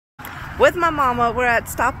with my mama. We're at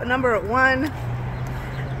stop number 1,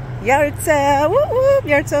 yard sale. Whoop, whoop,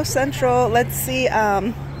 yard sale central. Let's see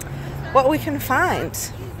what we can find.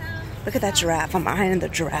 Look at that giraffe. I'm behind the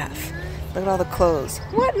giraffe. Look at all the clothes.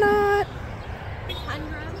 Whatnot.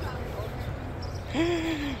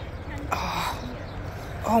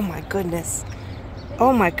 Oh my goodness.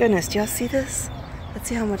 Oh my goodness. Do y'all see this? Let's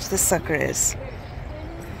see how much this sucker is.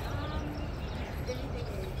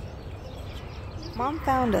 Mom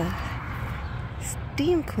found a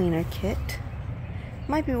steam cleaner kit.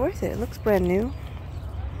 Might be worth it. It looks brand new.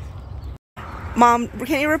 Mom,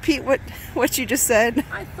 can you repeat what you just said?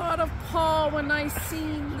 I thought of Paul when I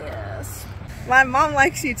seen this. My mom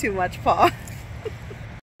likes you too much, Paul.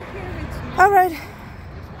 Alright.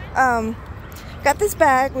 Got this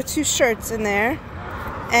bag with 2 shirts in there.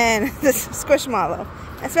 And this Squishmallow.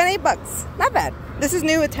 I spent $8. Not bad. This is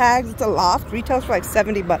new with tags. It's a loft. Retails for like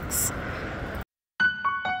 $70.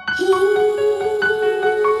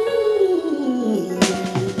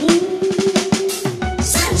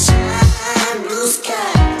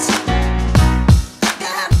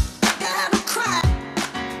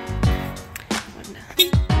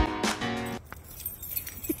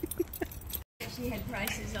 She had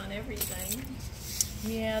prices on everything.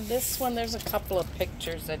 Yeah, this one, there's a couple of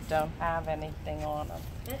pictures that don't have anything on them.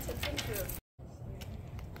 That's a picture of...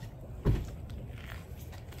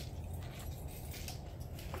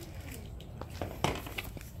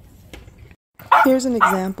 Here's an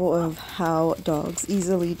example of how dogs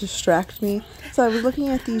easily distract me. So I was looking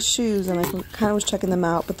at these shoes and I kind of was checking them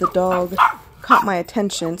out, but the dog caught my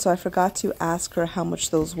attention, so I forgot to ask her how much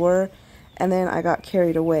those were, and then I got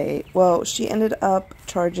carried away. Well, she ended up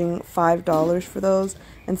charging $5 for those,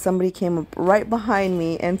 and somebody came up right behind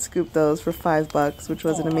me and scooped those for $5, which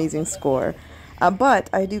was an amazing score. But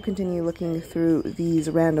I do continue looking through these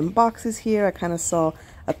random boxes here. I kind of saw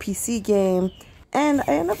a PC game, and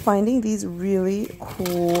I ended up finding these really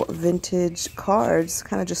cool vintage cards,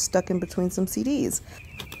 kind of just stuck in between some CDs.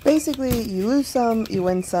 Basically, you lose some, you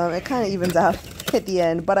win some. It kind of evens out at the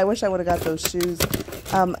end, but I wish I would have got those shoes.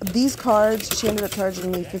 These cards, she ended up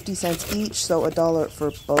charging me 50 cents each, so $1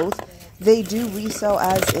 for both. They do resell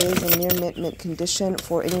as is in near mint condition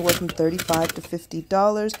for anywhere from $35 to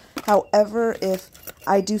 $50. However, if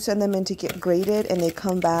I do send them in to get graded and they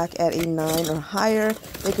come back at a 9 or higher,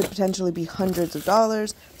 they could potentially be hundreds of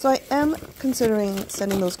dollars. So I am considering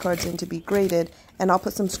sending those cards in to be graded, and I'll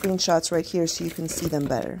put some screenshots right here so you can see them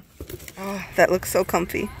better. Oh, that looks so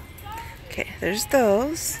comfy. Okay, there's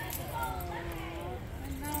those.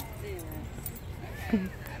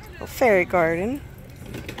 A fairy garden.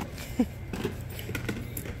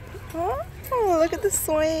 Oh, look at the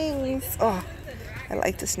swings. Oh, I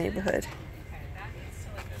like this neighborhood.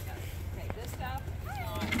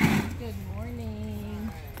 Good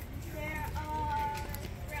morning. There are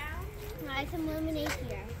brown, some lemonade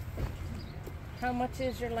here. How much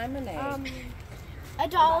is your lemonade? $1 a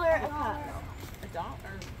cup.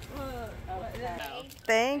 $1? Okay.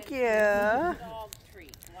 Thank you. Dog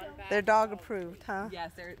treat. They're dog approved, huh?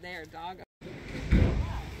 Yes, they're dog approved.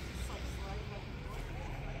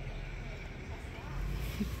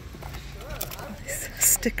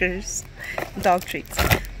 Stickers, dog treats.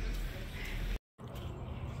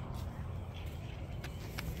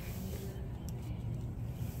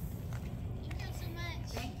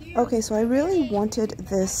 Okay, so I really wanted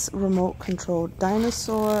this remote controlled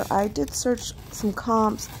dinosaur. I did search some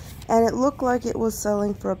comps and it looked like it was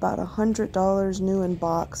selling for about $100 new in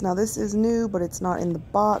box. Now this is new, but it's not in the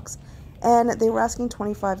box, and they were asking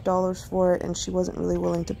 $25 for it, and she wasn't really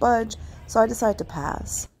willing to budge, so I decided to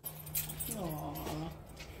pass.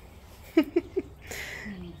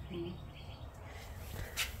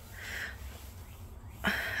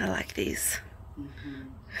 I like these.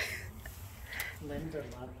 Linda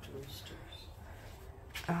loved roosters.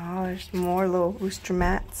 Oh, there's more little rooster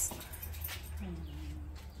mats.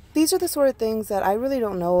 These are the sort of things that I really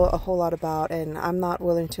don't know a whole lot about, and I'm not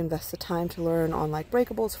willing to invest the time to learn on, like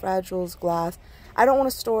breakables, fragiles, glass. I don't want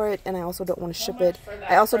to store it, and I also don't want to ship it.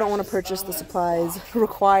 I also don't want to purchase the supplies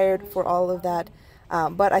required for all of that,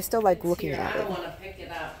 but I still like looking at it. I don't want to pick it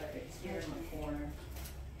up, but it's here in the corner.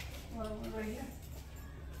 Well, right here.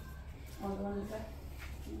 On the one in the back.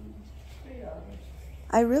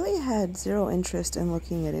 I really had zero interest in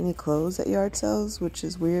looking at any clothes at yard sales, which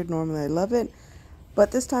is weird. Normally I love it.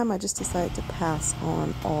 But this time I just decided to pass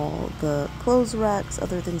on all the clothes racks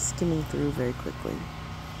other than skimming through very quickly.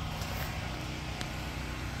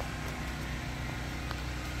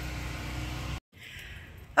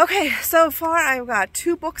 Okay, so far I've got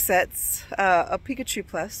 2 book sets, a Pikachu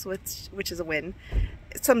Plus, which is a win,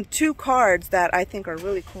 some two cards that I think are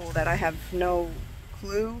really cool that I have no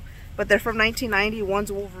clue, but they're from 1990.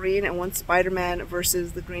 One's Wolverine and one's Spider-Man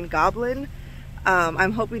versus the Green Goblin.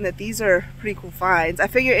 I'm hoping that these are pretty cool finds. I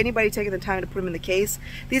figure anybody taking the time to put them in the case.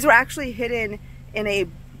 These were actually hidden in a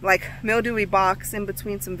like mildewy box in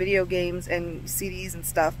between some video games and CDs and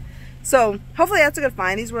stuff. So hopefully that's a good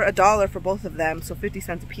find. These were $1 for both of them, so 50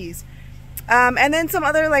 cents a piece. And then some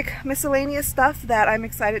other like miscellaneous stuff that I'm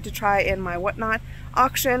excited to try in my Whatnot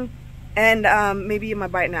auction and maybe in my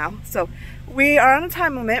Buy It Now. So we are on a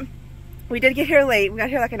time limit. We did get here late. We got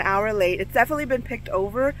here like an hour late. It's definitely been picked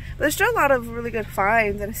over, but there's still a lot of really good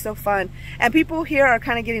finds and it's still fun. And people here are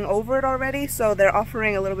kind of getting over it already, so they're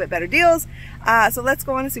offering a little bit better deals. So let's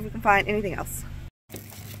go on and see if we can find anything else.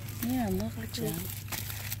 Yeah, look at that.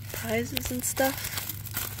 Prizes and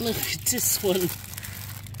stuff. Look at this one.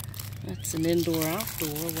 That's an indoor-outdoor,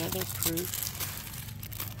 weatherproof.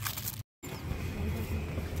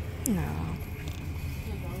 No.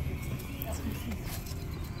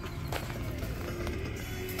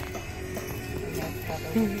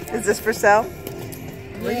 Is this for sale?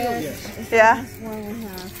 Yes. Yeah?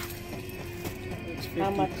 How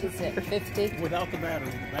much is it? 50? Without the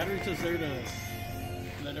battery. The battery's just there to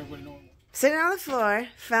let everybody know. Sitting on the floor,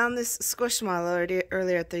 found this squishmallow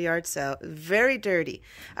earlier at the yard sale. Very dirty.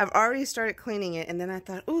 I've already started cleaning it, and then I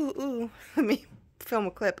thought, ooh, let me film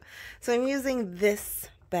a clip. So I'm using this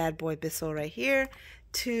bad boy Bissell right here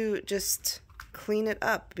to just clean it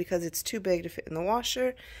up because it's too big to fit in the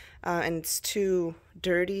washer, and it's too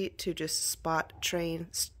dirty to just spot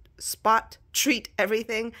treat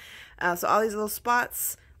everything. So all these little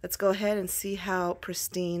spots, let's go ahead and see how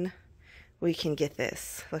pristine we can get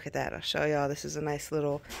this. Look at that. I'll show y'all. This is a nice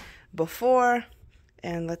little before,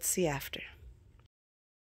 and let's see after.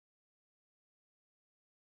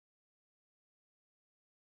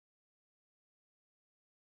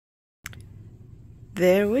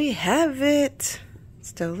 There we have it.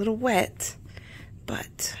 Still a little wet,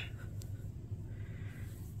 but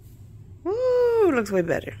woo, looks way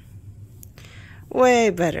better. Way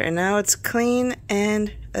better. And now it's clean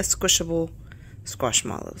and a squishable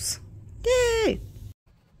squashmallows. Yay!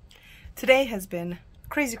 Today has been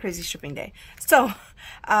crazy shipping day. So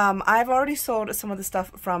I've already sold some of the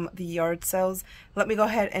stuff from the yard sales. Let me go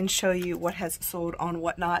ahead and show you what has sold on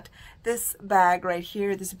Whatnot. This bag right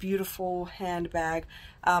here, this beautiful handbag,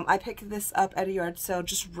 I picked this up at a yard sale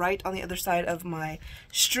just right on the other side of my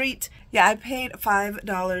street. Yeah, I paid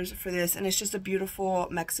 $5 for this, and it's just a beautiful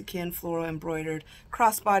Mexican floral embroidered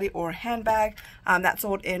crossbody or handbag. That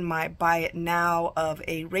sold in my Buy It Now of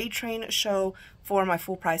a Raid Train show for my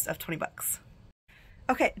full price of 20 bucks.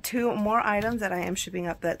 Okay, two more items that I am shipping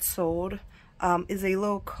up that sold is a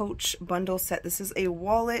little Coach bundle set. This is a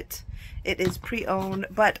wallet. It is pre-owned,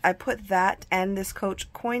 but I put that and this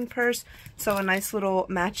Coach coin purse, so a nice little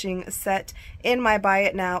matching set in my Buy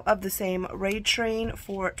It Now of the same Raid Train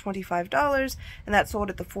for $25, and that sold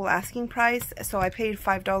at the full asking price, so I paid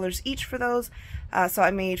 $5 each for those, so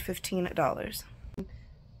I made $15.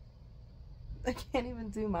 I can't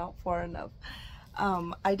even zoom out far enough.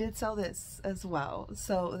 I did sell this as well.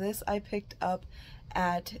 So this I picked up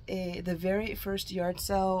at the very first yard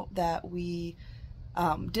sale that we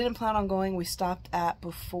didn't plan on going. We stopped at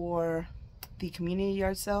before the community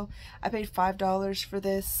yard sale. I paid $5 for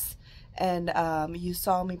this, and you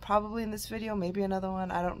saw me probably in this video, maybe another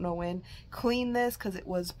one, I don't know when, clean this because it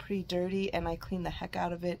was pretty dirty, and I cleaned the heck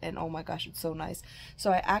out of it, and oh my gosh, it's so nice.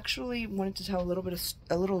 So I actually wanted to tell a little bit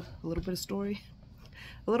of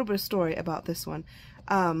story about this one.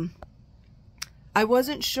 I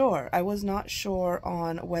wasn't sure. I was not sure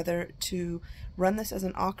on whether to run this as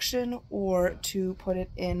an auction or to put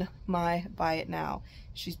it in my Buy It Now.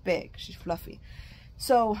 She's big, she's fluffy.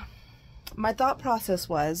 So my thought process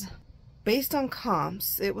was, based on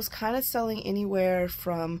comps, it was kind of selling anywhere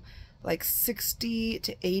from like $60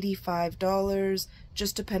 to $85,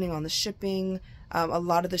 just depending on the shipping. A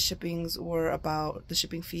lot of the shipping fees were about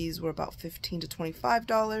 $15 to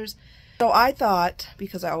 $25. So I thought,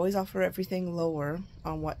 because I always offer everything lower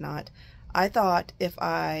on Whatnot, I thought if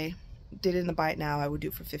I did it in the Buy It Now, I would do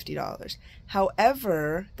it for $50.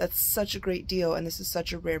 However, that's such a great deal, and this is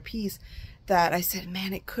such a rare piece, that I said,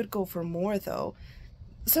 man, it could go for more though.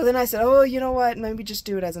 So then I said, oh, you know what, maybe just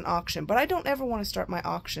do it as an auction. But I don't ever want to start my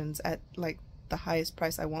auctions at like the highest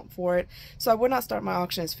price I want for it. So I would not start my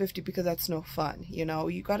auction as $50 because that's no fun. You know,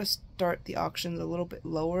 you got to start the auctions a little bit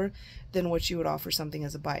lower than what you would offer something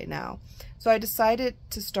as a Buy It Now. So I decided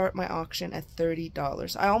to start my auction at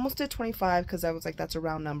 $30. I almost did $25 because I was like, that's a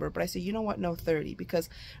round number. But I said, you know what, no, $30, because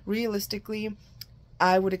realistically,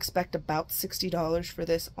 I would expect about $60 for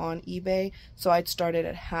this on eBay, so I'd start it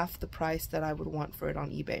at half the price that I would want for it on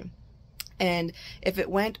eBay. And if it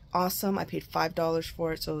went, awesome. I paid $5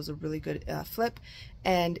 for it, so it was a really good flip.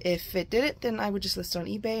 And if it didn't, then I would just list it on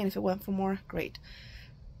eBay, and if it went for more, great.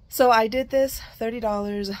 So I did this,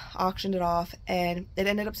 $30, auctioned it off, and it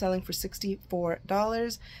ended up selling for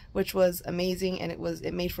 $64, which was amazing, and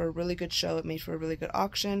it made for a really good show. It made for a really good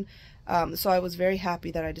auction. So I was very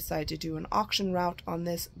happy that I decided to do an auction route on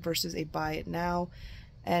this versus a buy it now.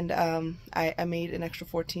 And I made an extra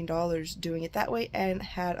 $14 doing it that way and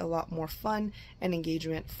had a lot more fun and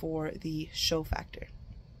engagement for the show factor.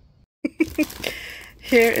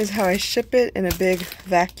 Here is how I ship it in a big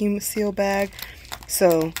vacuum seal bag.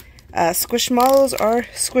 So Squishmallows are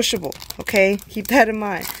squishable, okay? Keep that in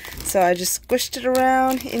mind. So I just squished it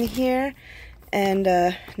around in here, and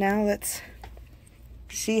now let's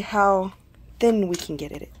see how thin we can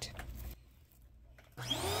get it.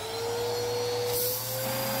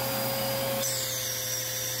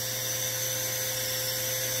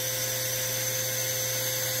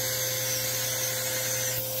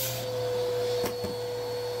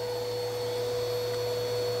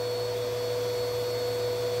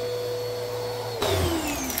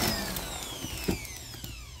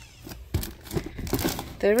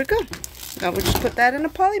 There we go. Now we'll just put that in a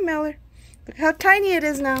poly mailer. Look how tiny it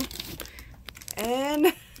is now.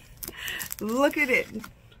 And look at it.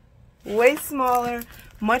 Way smaller,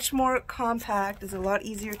 much more compact, is a lot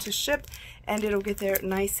easier to ship, and it'll get there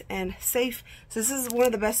nice and safe. So this is one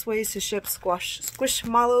of the best ways to ship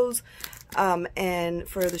Squishmallows, and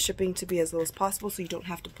for the shipping to be as low as possible so you don't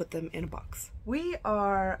have to put them in a box. We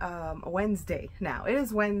are Wednesday now. It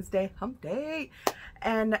is Wednesday, hump day,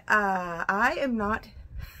 and I am not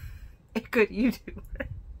a good YouTuber.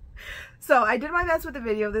 So I did my best with the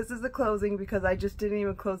video. This is the closing because I just didn't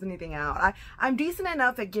even close anything out. I'm decent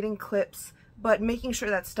enough at getting clips, but making sure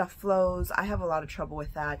that stuff flows, I have a lot of trouble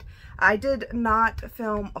with that. I did not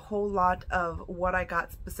film a whole lot of what I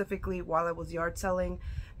got specifically while I was yard selling,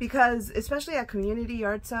 because especially at community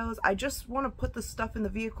yard sales, I just want to put the stuff in the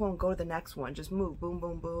vehicle and go to the next one. Just move, boom,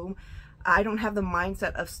 boom, boom. I don't have the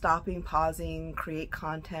mindset of stopping, pausing, create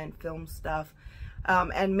content, film stuff.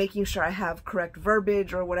 And making sure I have correct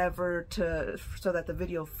verbiage or whatever so that the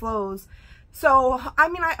video flows. So, I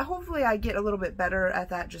mean, hopefully I get a little bit better at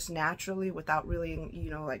that just naturally without really,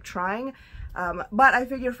 you know, like trying. But I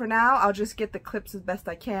figure for now, I'll just get the clips as best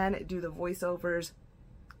I can, do the voiceovers,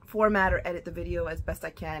 format or edit the video as best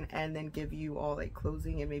I can, and then give you all a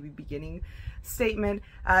closing and maybe beginning statement.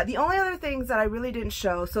 The only other things that I really didn't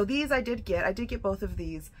show, so these I did get both of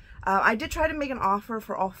these. I did try to make an offer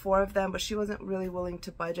for all 4 of them, but she wasn't really willing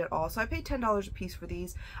to budge at all. So I paid $10 a piece for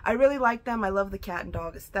these. I really like them. I love the cat and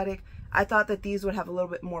dog aesthetic. I thought that these would have a little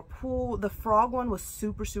bit more pull. The frog one was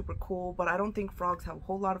super, super cool, but I don't think frogs have a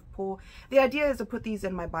whole lot of pull. The idea is to put these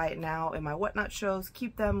in my buy it now, in my whatnot shows,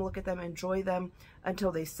 keep them, look at them, enjoy them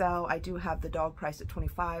until they sell. I do have the dog price at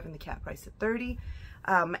 $25 and the cat price at $30.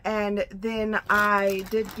 And then I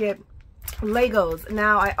did get Legos.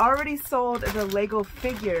 Now, I already sold the Lego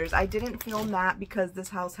figures. I didn't film that because this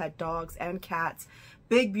house had dogs and cats.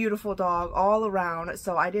 Big, beautiful dog all around.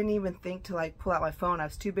 So I didn't even think to like pull out my phone. I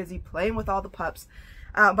was too busy playing with all the pups.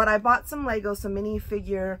 But I bought some Legos, some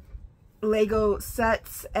minifigure Lego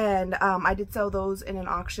sets, and I did sell those in an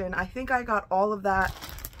auction. I think I got all of that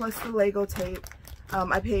plus the Lego tape.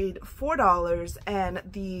 I paid $4, and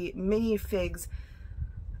the minifigs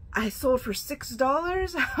I sold for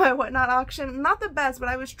 $6 at whatnot auction. Not the best, but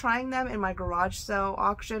I was trying them in my garage sale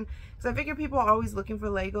auction because I figured people are always looking for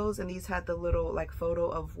Legos, and these had the little like photo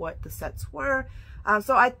of what the sets were.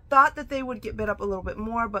 So I thought that they would get bid up a little bit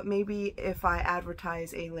more, but maybe if I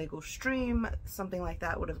advertise a Lego stream, something like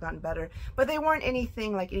that would have gotten better. But they weren't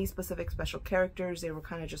anything like any specific special characters. They were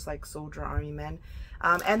kind of just like soldier army men.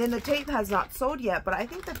 And then the tape has not sold yet, but I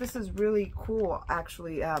think that this is really cool,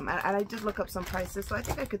 actually. And I did look up some prices, so I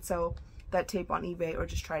think I could sell that tape on eBay or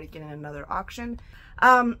just try to get in another auction.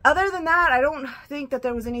 Other than that, I don't think that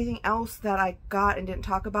there was anything else that I got and didn't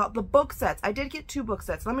talk about. The book sets. I did get 2 book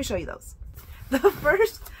sets. Let me show you those. The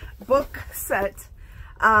first book set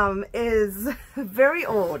is very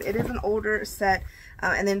old. It is an older set,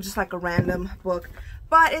 and then just like a random book.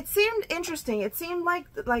 But it seemed interesting. It seemed like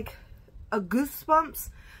a Goosebumps,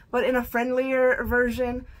 but in a friendlier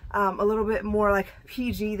version, a little bit more like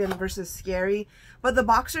PG than versus scary. But the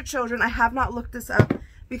Boxer Children, I have not looked this up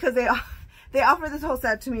because they offered this whole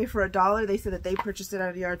set to me for $1. They said that they purchased it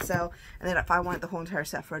at a yard sale, and then if I wanted the whole entire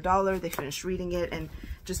set for $1, they finished reading it and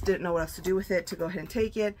just didn't know what else to do with it, to go ahead and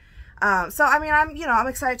take it. So I mean, I'm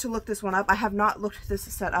excited to look this one up. I have not looked this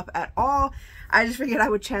set up at all. I just figured I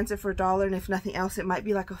would chance it for $1, and if nothing else, it might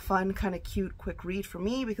be like a fun, kind of cute, quick read for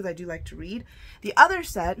me because I do like to read. The other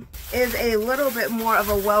set is a little bit more of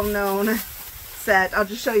a well-known set. I'll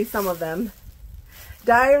just show you some of them.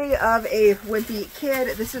 Diary of a Wimpy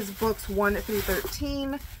Kid. This is books 1 through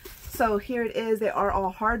 13. So here it is. They are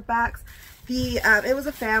all hardbacks. It was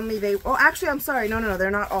a family. Actually, I'm sorry. No, they're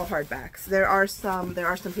not all hardbacks. There are some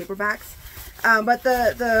paperbacks. But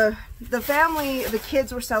the family, the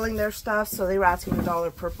kids were selling their stuff, so they were asking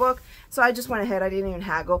 $1 per book. So I just went ahead. I didn't even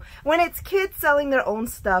haggle. When it's kids selling their own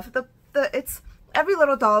stuff, it's every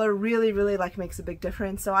little dollar really like makes a big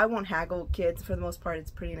difference. So I won't haggle kids. For the most part,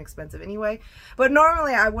 it's pretty inexpensive anyway. But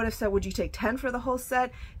normally I would have said, would you take 10 for the whole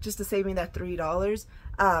set just to save me that $3?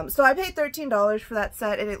 So I paid $13 for that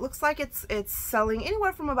set, and it looks like it's selling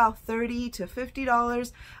anywhere from about $30 to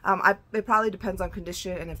 $50. It probably depends on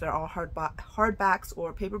condition and if they're all hardbacks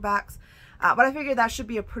or paperbacks. But I figured that should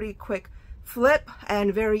be a pretty quick flip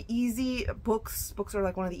and very easy. Books are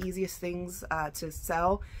like one of the easiest things to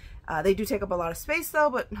sell. They do take up a lot of space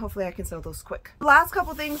though, but hopefully I can sell those quick. Last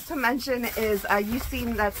couple things to mention is you've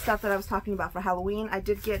seen that stuff that I was talking about for Halloween. I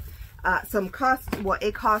did get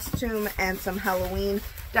a costume and some Halloween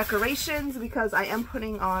decorations because I am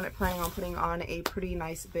planning on putting on a pretty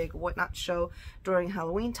nice big whatnot show during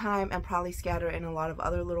Halloween time, and probably scatter in a lot of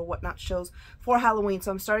other little whatnot shows for Halloween. So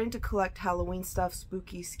I'm starting to collect Halloween stuff,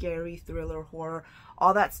 spooky, scary, thriller, horror,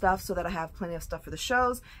 all that stuff, so that I have plenty of stuff for the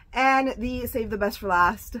shows. And save the best for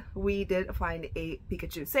last, we did find a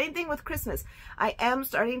Pikachu. Same thing with Christmas. I am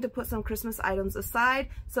starting to put some Christmas items aside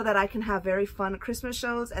so that I can have very fun Christmas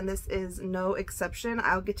shows, and this is no exception.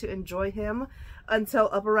 I'll get to enjoy him until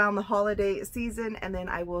up around the holiday season, and then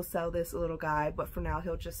I will sell this little guy, but for now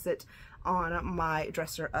he'll just sit on my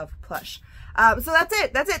dresser of plush. So that's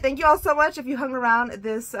it. Thank you all so much if you hung around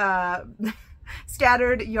this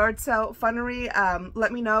scattered yard sale funnery.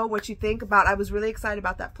 Let me know what you think about. I was really excited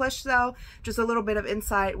about that plush sale. Just a little bit of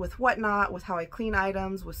insight with whatnot, with how I clean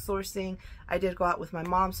items, with sourcing. I did go out with my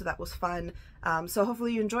mom, so that was fun. So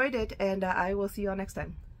hopefully you enjoyed it, and I will see you all next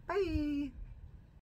time. Bye.